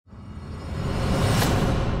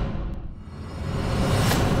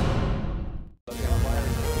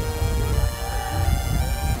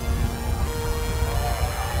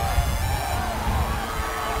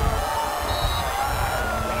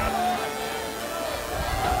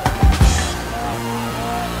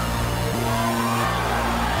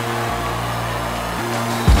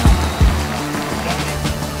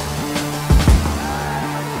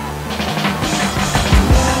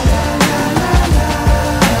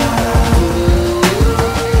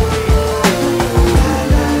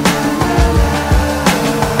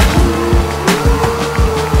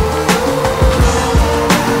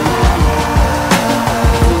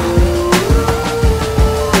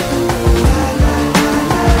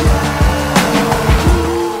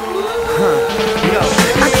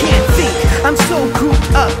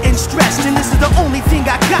the only thing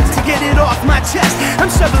I got to get it off my chest.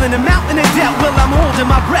 I'm shoveling a mountain of doubt while I'm holding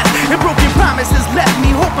my breath, and broken promises left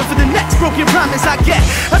me hoping for the next broken promise I get.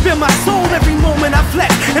 I feel my soul every moment I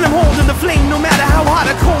flex, and I'm holding the flame no matter how hot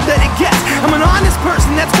or cold that it gets. I'm an honest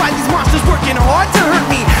person, that's why these monsters working hard to hurt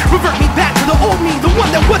me. Revert me back to the old me, the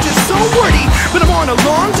one that wasn't so wordy. But I'm on a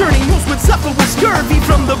long journey, most would suffer with scurvy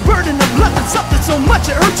from the burden of love that suffered so much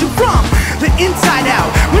it hurt you from the inside out.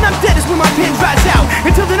 When I'm dead is when my pen dries out.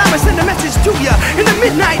 Until then I'ma send a message to ya in the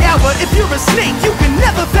midnight hour. If you're a snake, you can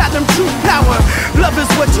never fathom true power. Love is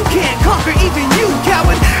what you can't conquer, even you,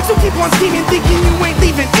 coward. So keep on scheming, thinking you ain't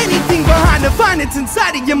leaving anything behind to find it's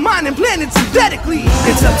inside of your mind and plan it synthetically.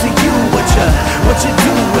 It's up to you what you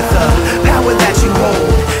do with the power that you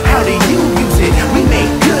hold. How do you use it? We make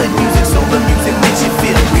good music, so the music makes you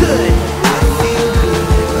feel good. I feel good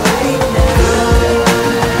right now.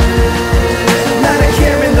 Not a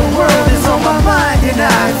care in the world is on my mind, and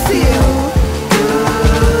I feel good.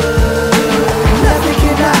 Nothing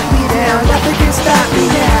can knock me down, nothing can stop me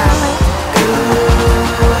now. Good.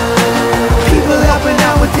 People helping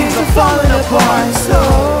out when things are falling apart, so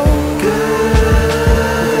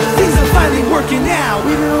good. Things are finally working out.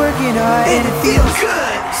 We've been working hard, and it feels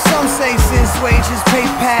good. Some say since wages pay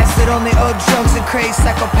past it, only old drunks and crazy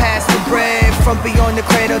psychopaths for bread. From beyond the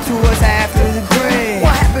cradle to us after the grave.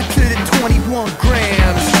 What happened to the 21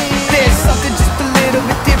 grams? There's something just a little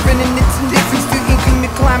bit different, and it's indifference to inking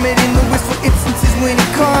the climate in the wistful instances when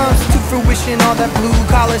it comes to fruition. All that blue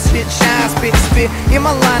collar shit shine, spit in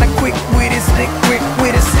my line of quick witted, slick quick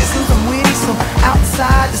witticisms. I'm witty, so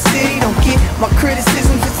outside the city don't get my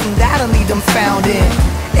criticisms. It's undoubtedly dumbfounded,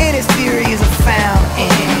 and its theory is a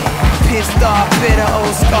fountain. Pissed off, bitter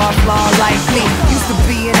old scarflaw like me. Used to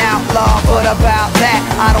be an outlaw, but about that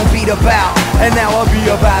I don't beat about. And now I'll be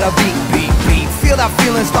about a beat. Feel that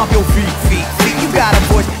feeling, stomp your feet. You got a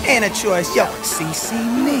voice and a choice, yo, CC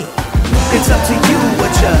me. It's up to you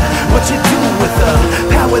what you do with the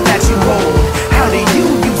power that you hold. How do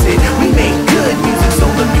you use it? We make good music, so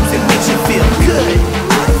the music makes you feel good.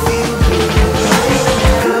 I feel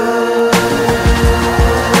good.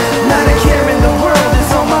 Not a care in the world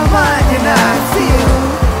is on my mind, and I feel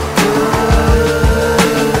good.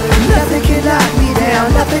 Nothing can knock me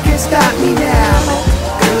down, nothing can stop me now.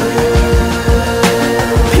 Good.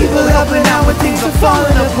 People helping out when things are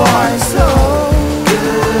falling apart, so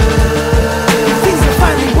good. Things are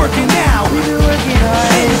finally working out. We've been working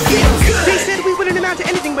hard, and it feels good. They said we wouldn't amount to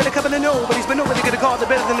anything but a couple of nobodies, but nobody could have called it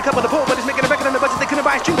better than a couple of poor buddies making a record on the budget they couldn't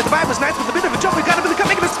buy a stream. But the vibe was nice with a bit of a jump. We got up in the cup,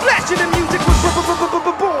 making a splash, and the music was born.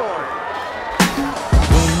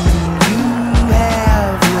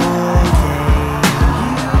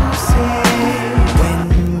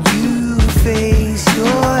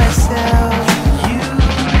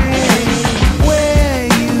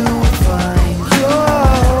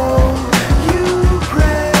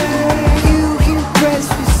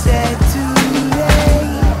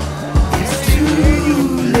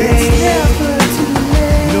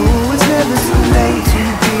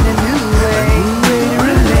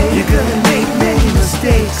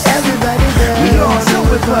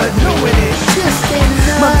 But knowing it just ain't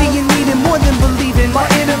enough. My being needed more than believing. My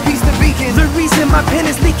inner peace the beacon. The reason my pen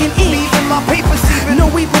is leaking ink. Leaving my papers even. No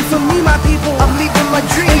even for me, my people. I'm leaving my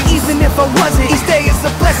dreams. And even if I wasn't, each day is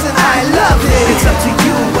a blessing. I love it. It's up to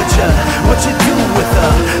you what you do with the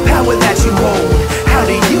power that you hold. How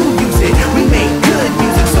do you use it? We make good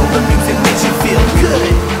music, so the music makes you feel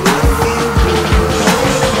good. I feel good.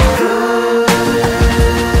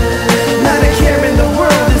 Not a care in the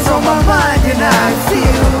world is on my mind, and I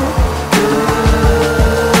feel good.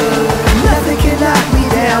 Nothing can knock me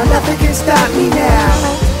down, nothing can stop me now.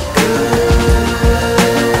 Good.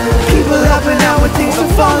 People helping out when things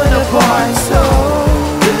are falling apart, so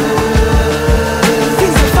good.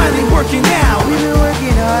 Things are finally working out. We've been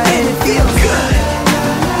working hard, and it feels good.